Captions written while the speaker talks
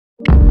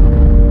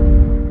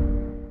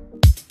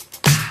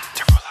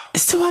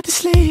hard to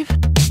sleep.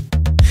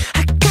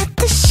 I got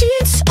the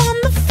sheets on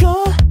the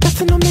floor,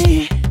 nothing on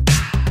me,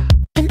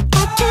 and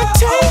I can't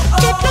take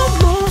it no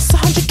more. It's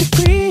 100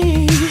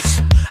 degrees.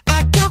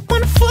 I got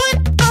one foot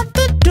out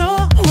the door.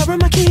 Where are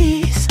my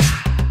keys?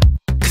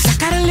 'Cause I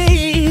gotta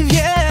leave,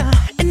 yeah.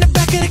 In the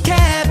back of the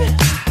cab,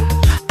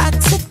 I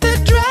took the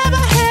drive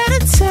ahead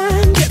of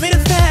time. Get me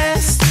the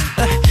fast.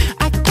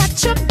 I got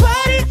your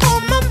body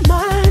on my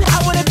mind. I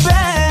want it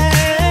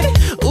bad.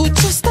 Ooh,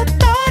 just the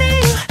thought of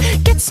you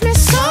gets me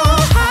so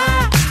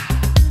high,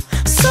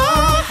 so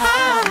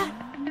high.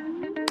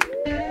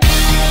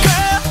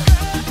 Girl,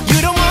 you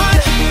the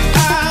one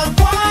I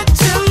want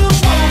to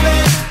move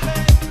it.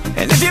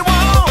 And if you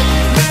want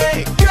me,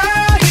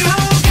 girl, you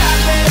got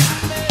me.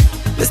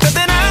 There's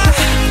nothing I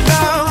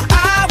know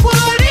I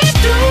wouldn't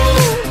do,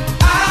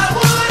 I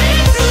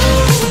wouldn't do,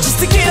 just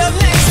to get up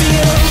next to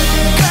you.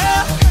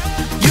 Girl,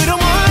 you the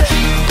one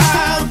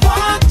I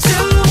want to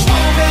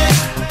move it.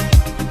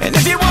 And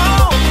if you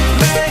want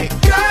me,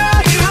 girl,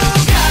 you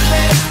got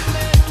me.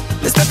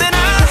 There's nothing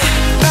I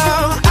know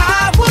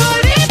I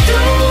wouldn't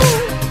do,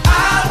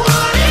 I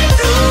wouldn't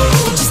do,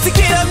 just to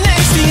get up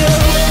next to you,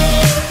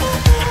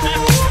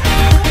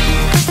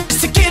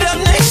 just to get up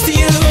next to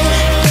you.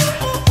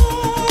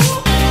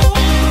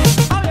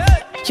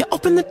 You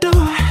open the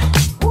door,